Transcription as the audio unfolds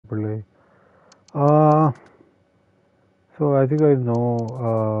separately. Uh, so as you guys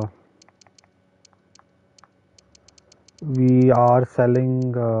know, we are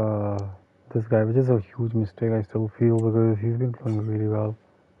selling this guy, which is a huge mistake. I still feel because he's been playing really well,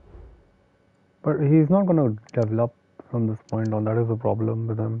 but he's not going to develop from this point on. That is the problem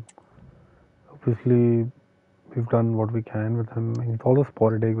with him. Obviously, we've done what we can with him. He's also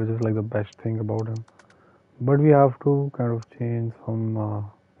sporadic, which is like the best thing about him. But we have to kind of change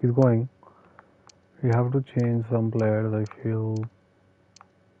some. He's going. We have to change some players. I feel.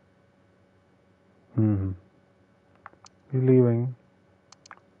 He's leaving.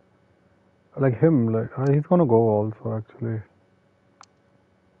 Like him, like he's gonna go also actually.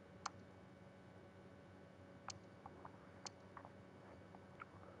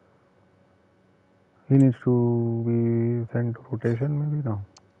 He needs to be sent to rotation, maybe no,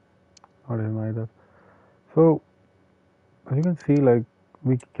 not him either. So as you can see, like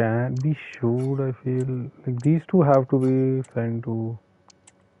we should. I feel like these two have to be sent to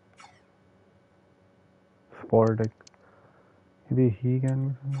sporadic. Maybe he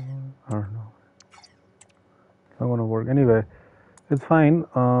can. I don't know. It's not gonna work anyway. It's fine.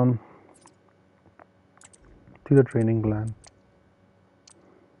 See the training plan.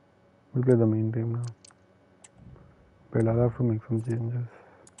 We'll play the main team now. But I'll have to make some changes.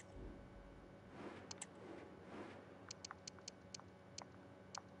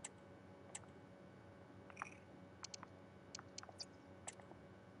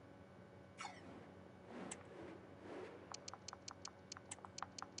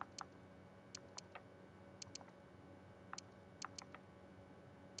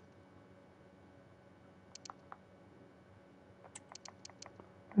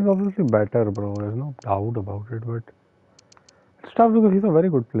 He's obviously better, bro. There's no doubt about it. But it's tough because he's a very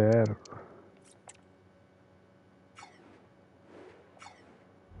good player.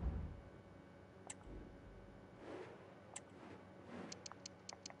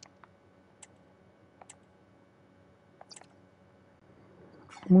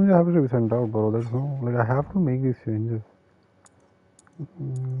 I have to be sent out, bro. There's no like I have to make these changes.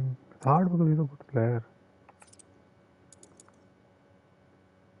 It's hard because he's a good player.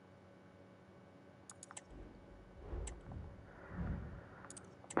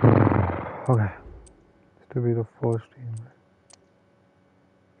 Okay, this to be the first team.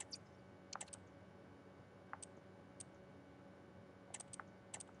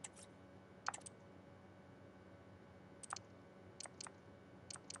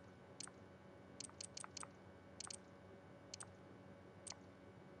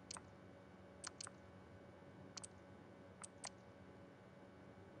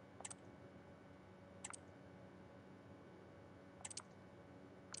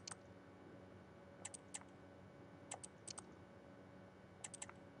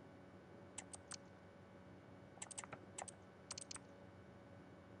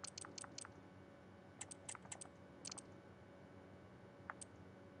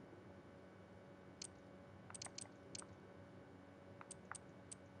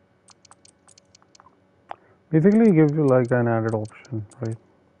 Basically, it gives you like an added option, right?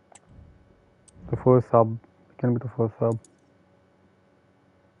 The first sub can be the first sub.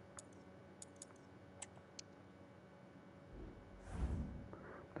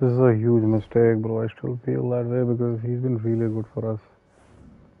 This is a huge mistake, bro. I still feel that way because he's been really good for us.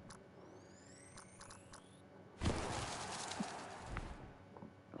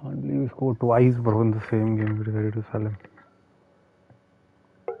 Can't believe he scored twice, bro, in the same game. We decided to sell him.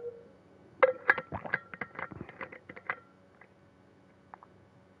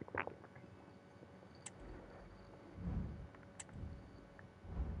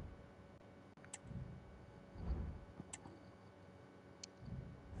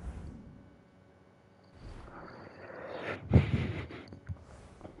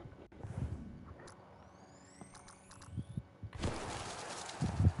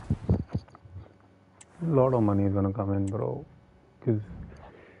 A lot of money is gonna come in, bro, because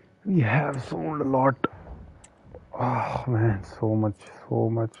we have sold a lot. Oh man, so much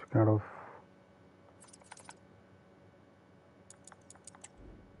kind of.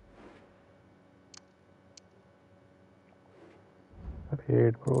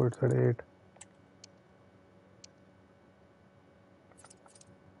 8, bro. It's at 8.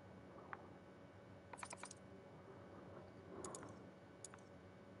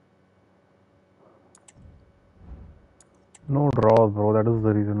 No draws, bro. That is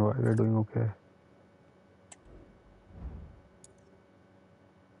the reason why we're doing okay.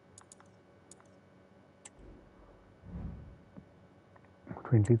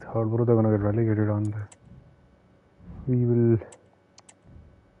 '23rd, bro. They're gonna get relegated on there. We will.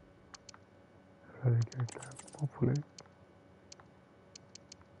 eradicate them, hopefully.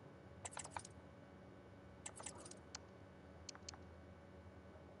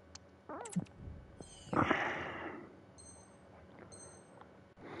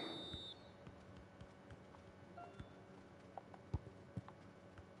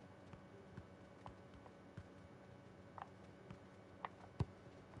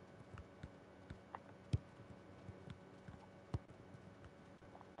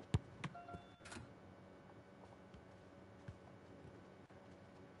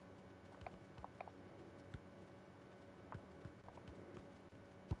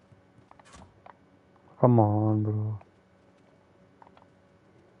 Come on, bro.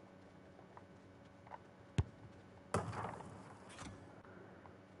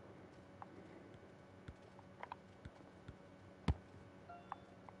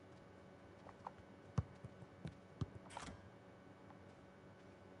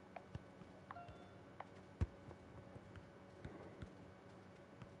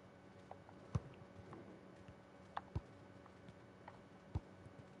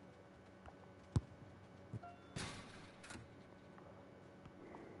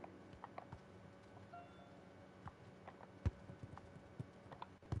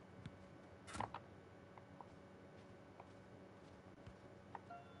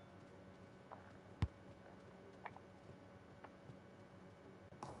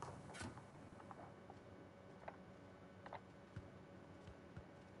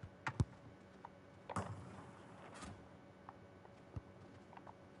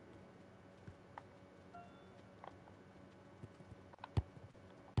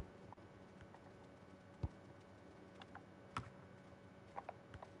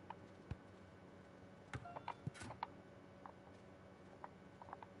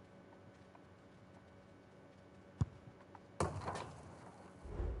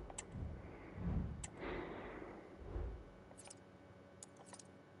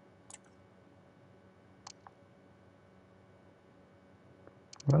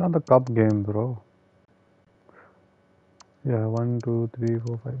 Where are the cup games, bro? Yeah, 1, 2, 3,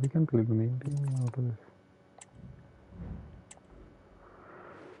 4, 5. We can click main team out of this.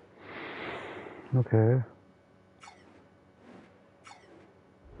 Okay.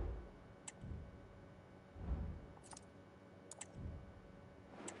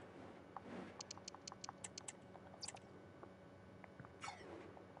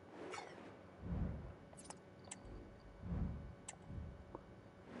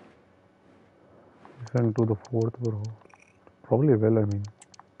 Send to the 4th, bro. Probably will, I mean.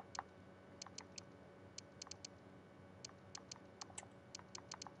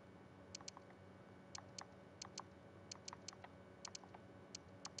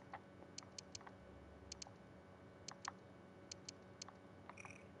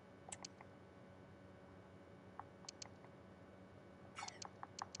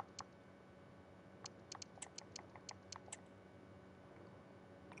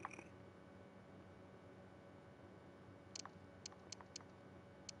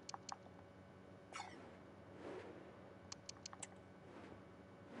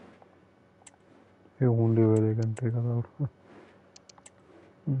 The only way they can take us out.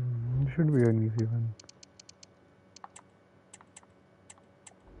 Should be an easy one.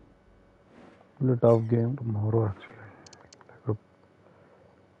 It's a tough game tomorrow, actually.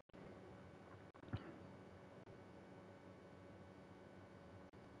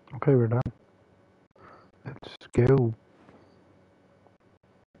 Okay, we're done. Let's go.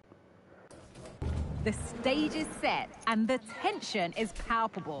 The stage is set and the tension is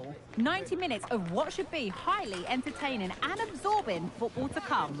palpable. 90 minutes of what should be highly entertaining and absorbing football to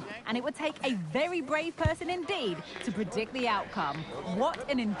come. And it would take a very brave person indeed to predict the outcome. What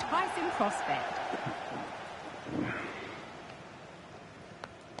an enticing prospect.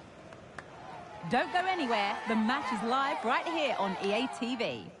 Don't go anywhere. The match is live right here on EA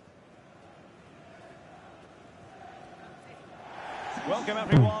TV. Welcome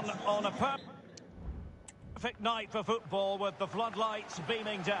everyone on a perfect night for football with the floodlights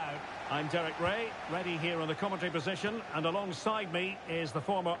beaming down. I'm Derek Ray, ready here on the commentary position, and alongside me is the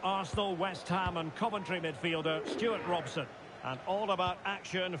former Arsenal, West Ham and Coventry midfielder Stuart Robson. And all about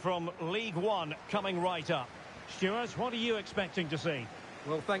action from League One coming right up. Stuart, what are you expecting to see?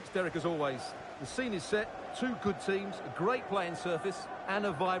 Well, thanks Derek as always. The scene is set, two good teams, a great playing surface and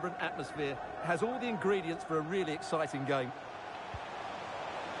a vibrant atmosphere. It has all the ingredients for a really exciting game.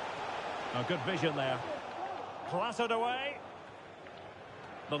 A good vision there. Clattered away.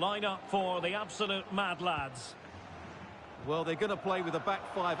 The lineup for the absolute mad lads. Well, they're going to play with a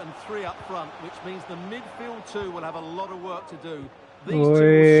back five and three up front, which means the midfield two will have a lot of work to do. These two will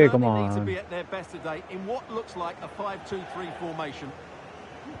Oi, come certainly need to on. be at their best today in what looks like a 5-2-3 formation.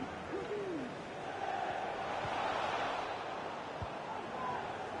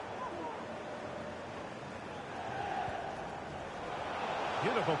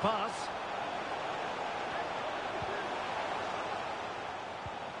 Beautiful pass.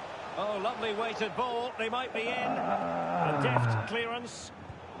 Oh, lovely weighted ball. They might be in. A deft clearance.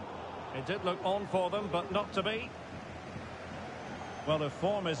 It did look on for them, but not to be. Well, if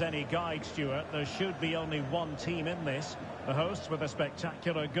form is any guide, Stuart, there should be only one team in this. The hosts with a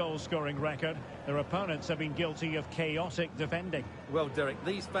spectacular goal-scoring record. Their opponents have been guilty of chaotic defending. Well, Derek,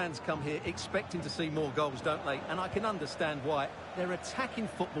 these fans come here expecting to see more goals, don't they? And I can understand why. Their attacking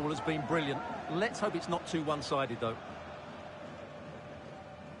football has been brilliant. Let's hope it's not too one-sided, though.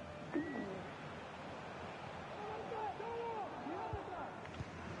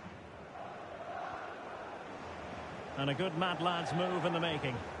 And a good mad lads move in the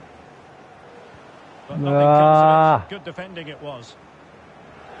making. But nothing comes of it. Good defending it was.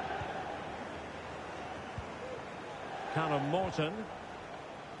 Callum Morton.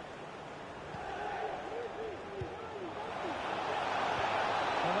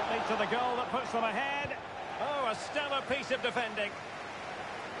 Will it lead to the goal that puts them ahead? Oh, a stellar piece of defending.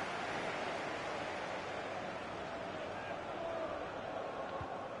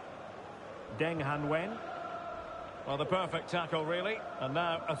 Deng Han-wen. Well, the perfect tackle, really. And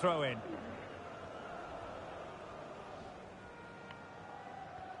now a throw-in.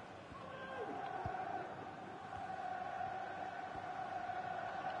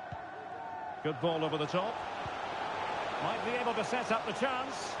 Good ball over the top. Might be able to set up the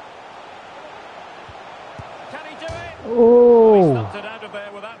chance. Can he do it? Oh! He stumped it out of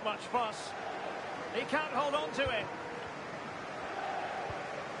there without much fuss. He can't hold on to it.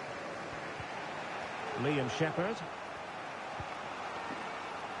 Liam Shepherd.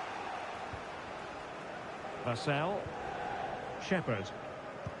 Vassell. Shepherd.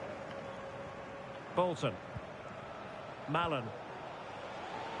 Bolton. Mallon.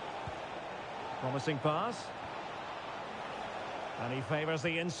 Promising pass. And he favours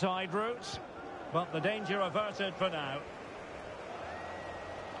the inside route. But the danger averted for now.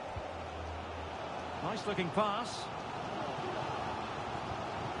 Nice looking pass.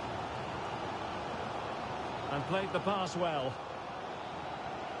 And played the pass well.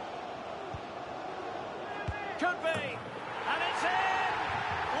 Could be. And it's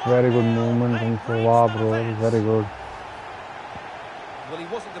in! Very good movement from Sova, bro. Very good. Well, he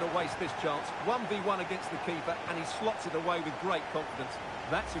wasn't going to waste this chance. 1v1 against the keeper, and he slots it away with great confidence.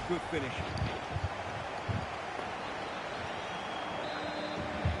 That's a good finish.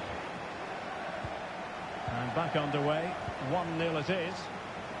 And back underway. 1-0 it is.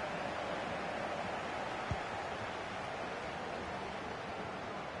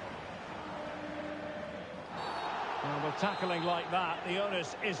 Well, with tackling like that, the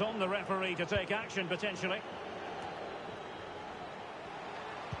onus is on the referee to take action, potentially.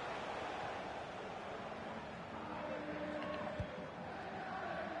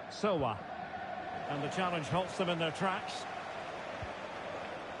 Sowa. And the challenge halts them in their tracks.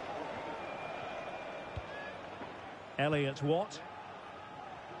 Elliot Watt.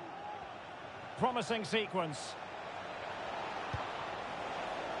 Promising sequence.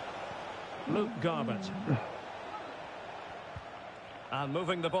 Luke Garbett. And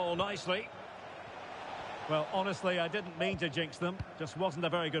moving the ball nicely. Well, honestly, I didn't mean to jinx them. Just wasn't a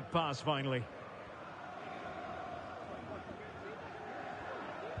very good pass, finally.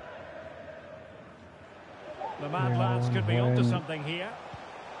 The mad lads could be onto something here.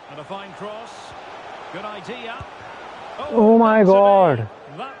 And a fine cross. Good idea. Oh my God.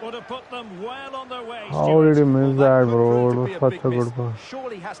 That would have put them well on their way. How did he miss that, Could bro? prove It to was be such a big good miss. pass.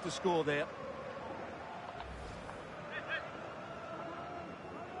 Surely has to score there.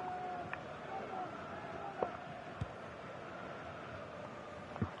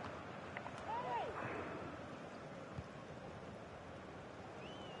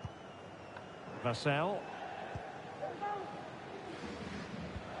 Vassell.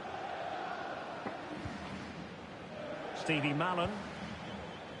 Stevie Mallon.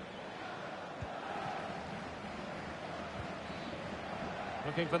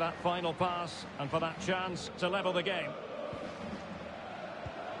 Looking for that final pass and for that chance to level the game.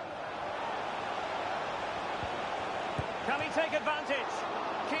 Can he take advantage?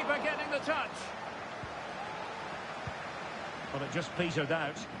 Keeper getting the touch. But it just petered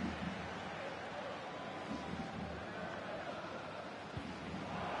out.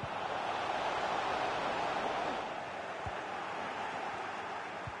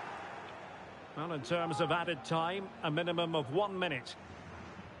 Well, a in terms of added time, a minimum of 1 minute.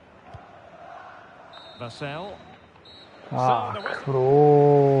 Vassell. Ah, So the whistle.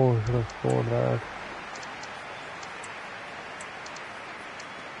 bro, should have scored that.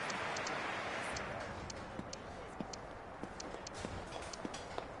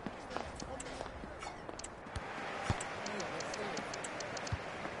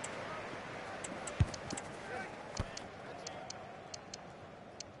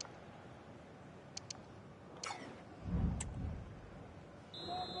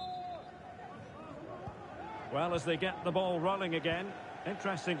 Well, as they get the ball rolling again,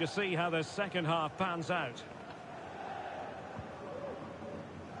 interesting to see how the second half pans out.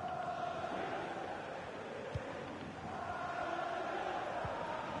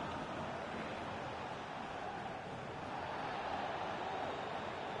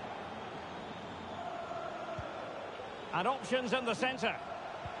 And options in the centre.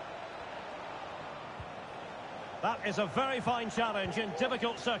 That is a very fine challenge in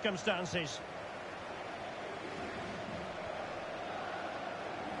difficult circumstances.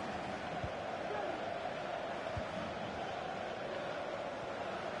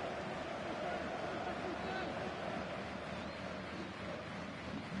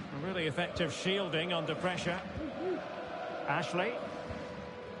 Really effective shielding under pressure. Ashley.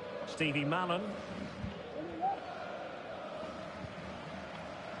 Stevie Mallon.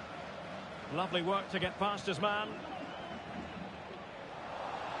 Lovely work to get past his man.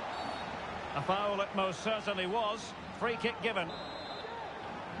 A foul it most certainly was. Free kick given.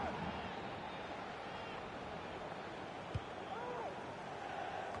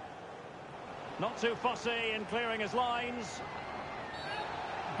 Not too fussy in clearing his lines.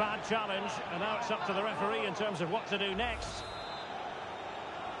 Bad challenge, and now it's up to the referee in terms of what to do next.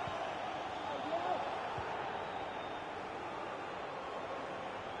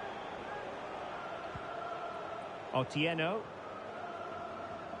 Otieno.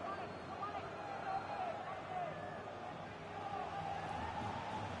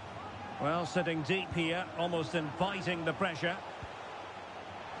 Well, sitting deep here, almost inviting the pressure.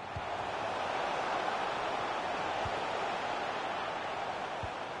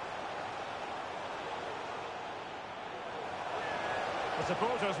 The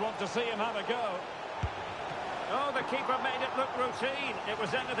supporters want to see him have a go. Oh, the keeper made it look routine. It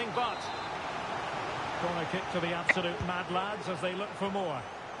was anything but. Corner kick to the absolute mad lads as they look for more.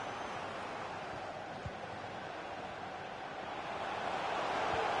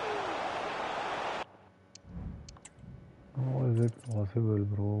 How is it possible,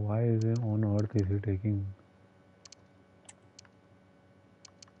 bro? Why is it on earth is he taking?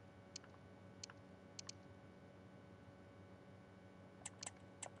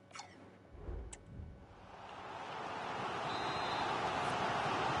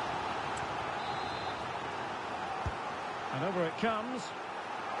 And over it comes.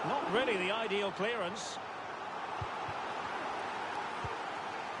 Not really the ideal clearance.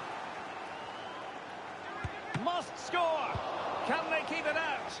 Must score! Can they keep it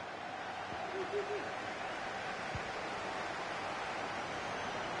out?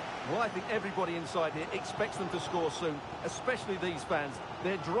 Well, I think everybody inside here expects them to score soon, especially these fans.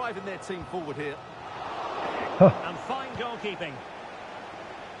 They're driving their team forward here. And fine goalkeeping.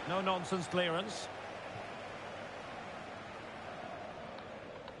 No nonsense clearance.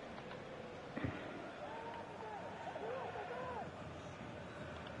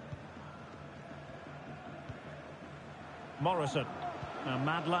 Morrison. Now,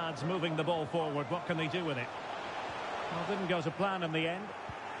 mad lads moving the ball forward. What can they do with it? Well, didn't go to plan in the end.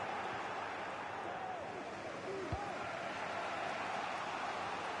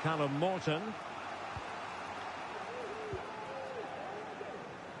 Callum Morton.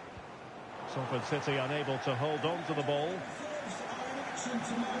 Salford City unable to hold on to the ball.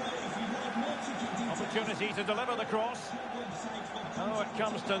 Opportunity to deliver the cross. Oh, it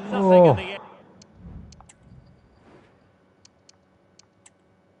comes to nothing in the end.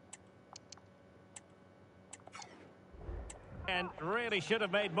 And really should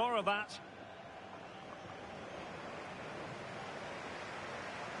have made more of that.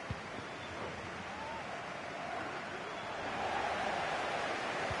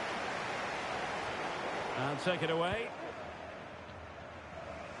 And take it away.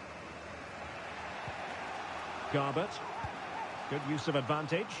 Garbett. Good use of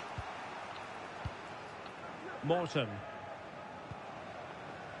advantage. Morton.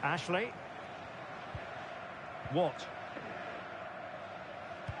 Ashley. Watt.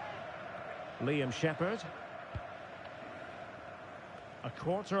 Liam Shepherd. A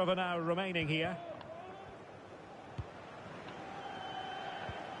quarter of an hour remaining here.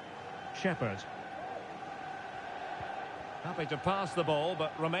 Shepherd. Happy to pass the ball,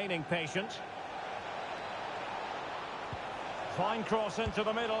 but remaining patient. Fine cross into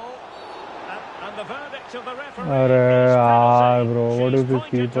the middle. And the verdict of the referee is penalty. Bro, what She's is this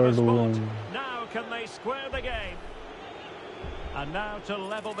pointed to keeper the spot. doing? Now can they square the game? And now to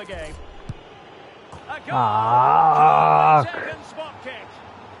level the game. A goal! Taken spot kick.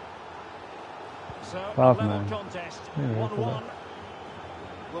 So a Fuck, level man. contest. Yeah, 1-1.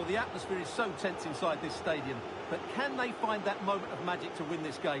 Well, the atmosphere is so tense inside this stadium, but can they find that moment of magic to win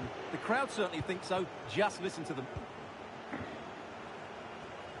this game? The crowd certainly think so. Just listen to them.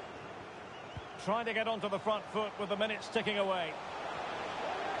 Trying to get onto the front foot with the minutes ticking away.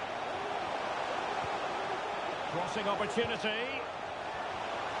 Crossing opportunity.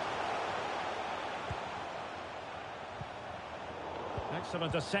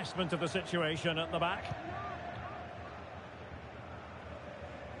 Excellent assessment of the situation at the back.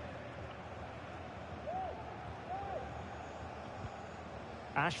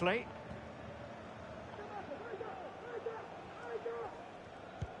 Ashley.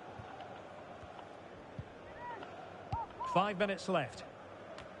 Five minutes left.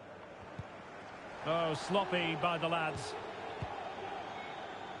 Oh, sloppy by the lads.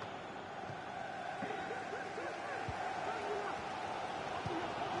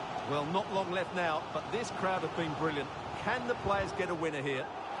 Well, not long left now, but this crowd have been brilliant. Can the players get a winner here?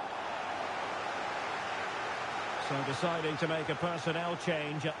 So deciding to make a personnel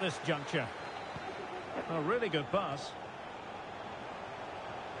change at this juncture. A really good pass.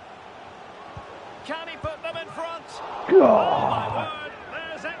 Can he put them in front? Oh my word,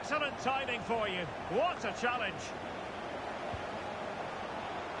 there's excellent timing for you. What a challenge.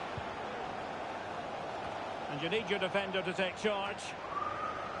 And you need your defender to take charge.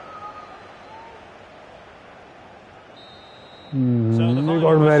 They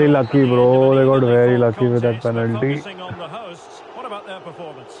got very lucky, bro. They got very lucky with that penalty. Focusing on the hosts, what about their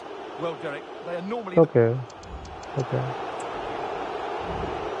performance? Well, Derek, they are normally... Okay. Okay.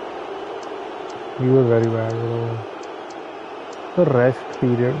 He was very bad, bro. The rest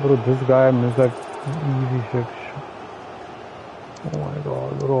period, bro. This guy missed that easy shit. Oh my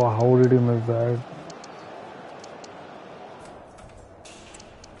god, bro. How did he miss that?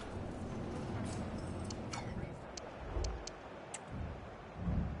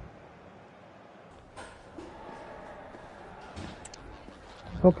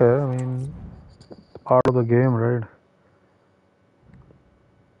 Okay, I mean, part of the game, right?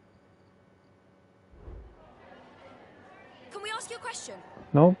 Can we ask you a question?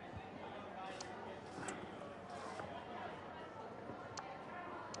 No?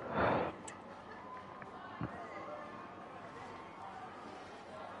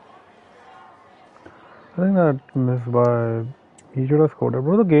 I think that missed by... He should have scored it.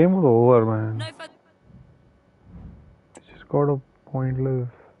 Bro, the game was over, man. No, He just got a pointless...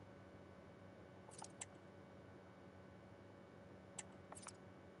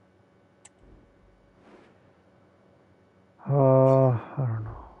 I don't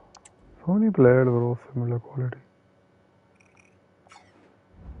know. So many players, bro, similar quality.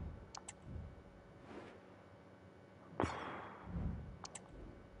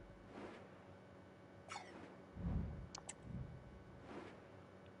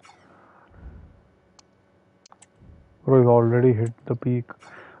 Bro, he's already hit the peak.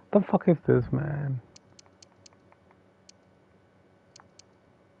 The fuck is this, man?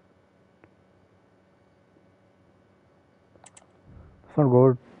 That's not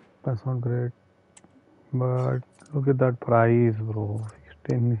good. That's not great. But look at that price, bro.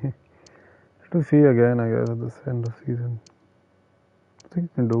 16. To see again, I guess, at the end of the season. I think you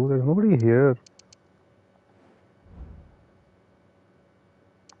can do. There's nobody here.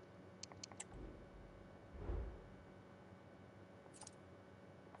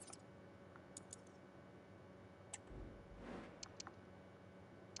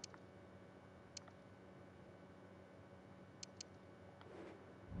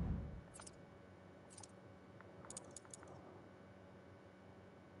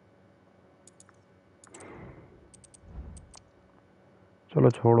 चलो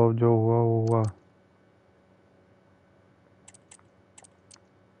छोड़ो जो हुआ वो हुआ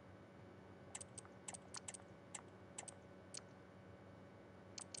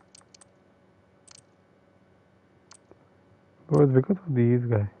Bro, it's because of these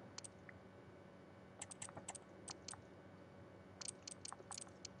guys.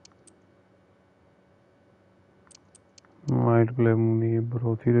 Might blame me,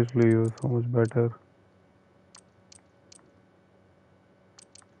 bro. Seriously, you're so much better.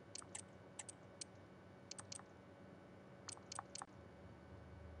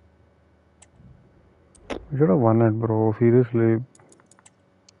 We should have won it, bro. Seriously.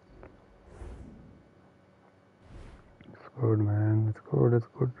 It's good, man. It's good. It's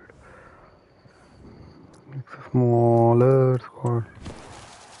good. It's a smaller squad.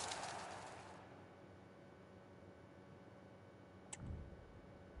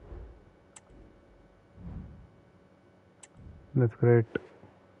 That's great.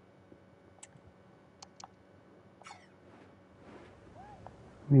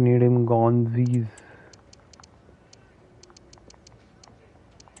 We need him gonzies.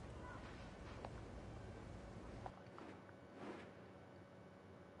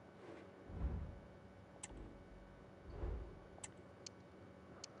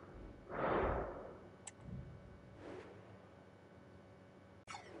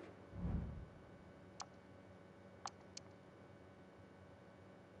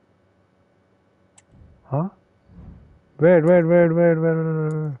 Huh? Wait. What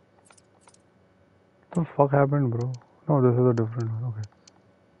the fuck happened, bro? No, this is a different one. Okay.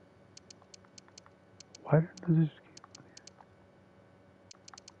 Why did this just keep...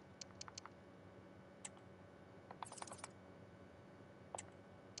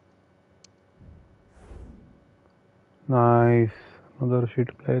 Nice. Another shit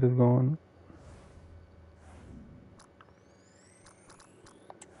player is gone.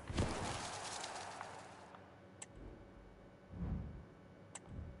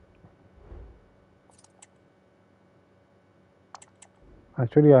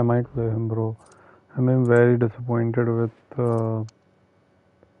 Actually, I might play him, bro. I'm very disappointed with this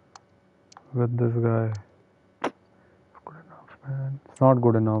guy. It's good enough, man. It's not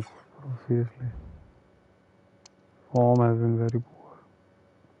good enough, bro. Seriously. Form has been very poor.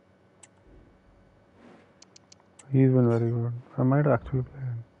 He's been very good. I might actually play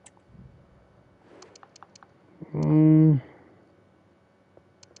him.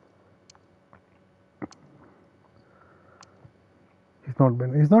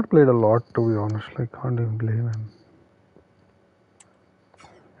 He's not played a lot, to be honest. Like, can't even blame him.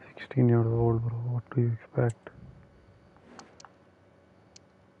 16 years old, bro. What do you expect?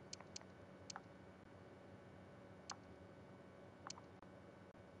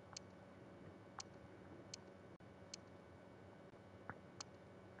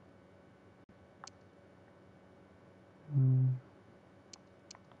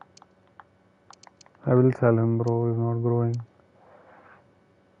 I will sell him, bro. He's not growing.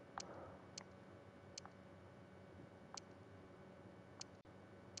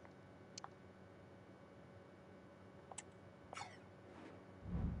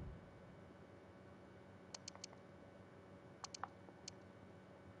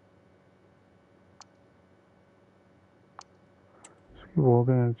 Is he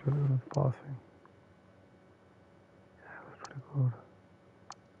walking actually? Or is passing? Yeah, that's pretty good.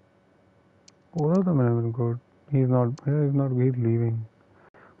 Both of them have been good. He's leaving.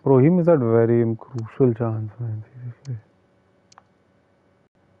 Bro, he missed that very crucial chance, man. Seriously.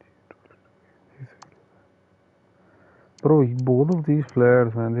 Bro, both of these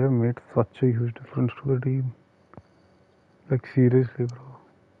players, man, they have made such a huge difference to the team. Like, seriously, bro.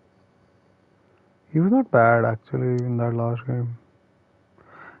 He was not bad, actually, in that last game.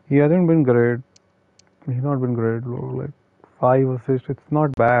 He hasn't been great. He's not been great, bro. Like, 5 assists, it's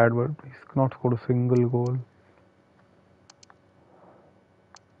not bad, but he's not scored a single goal.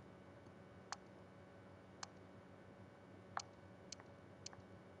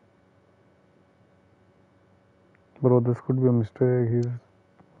 Bro, this could be a mistake. He's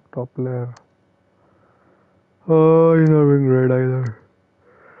top player. Oh, he's not been great either.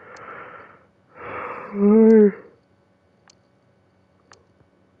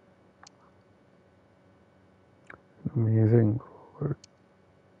 Amazing, bro.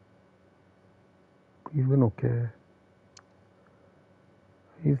 He's been okay.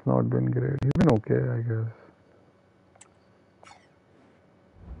 He's not been great. He's been okay, I guess.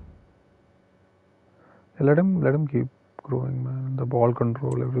 Yeah, let him keep growing, man. The ball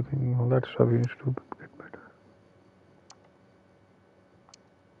control, everything, all that stuff he needs to get better.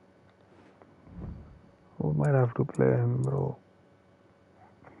 Oh, might have to play him, bro.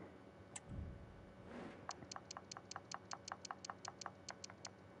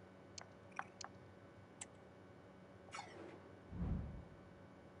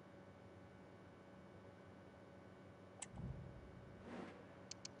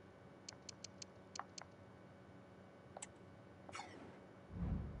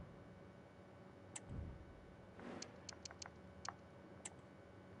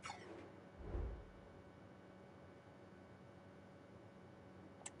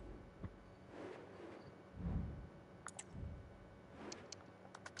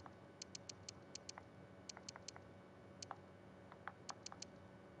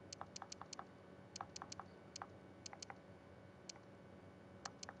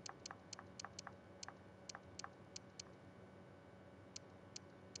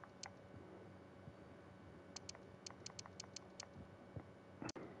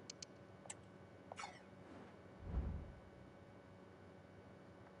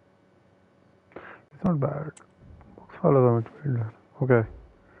 It's not bad. Box follows a midfielder. Okay.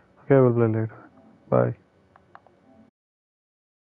 Okay, we'll play later. Bye.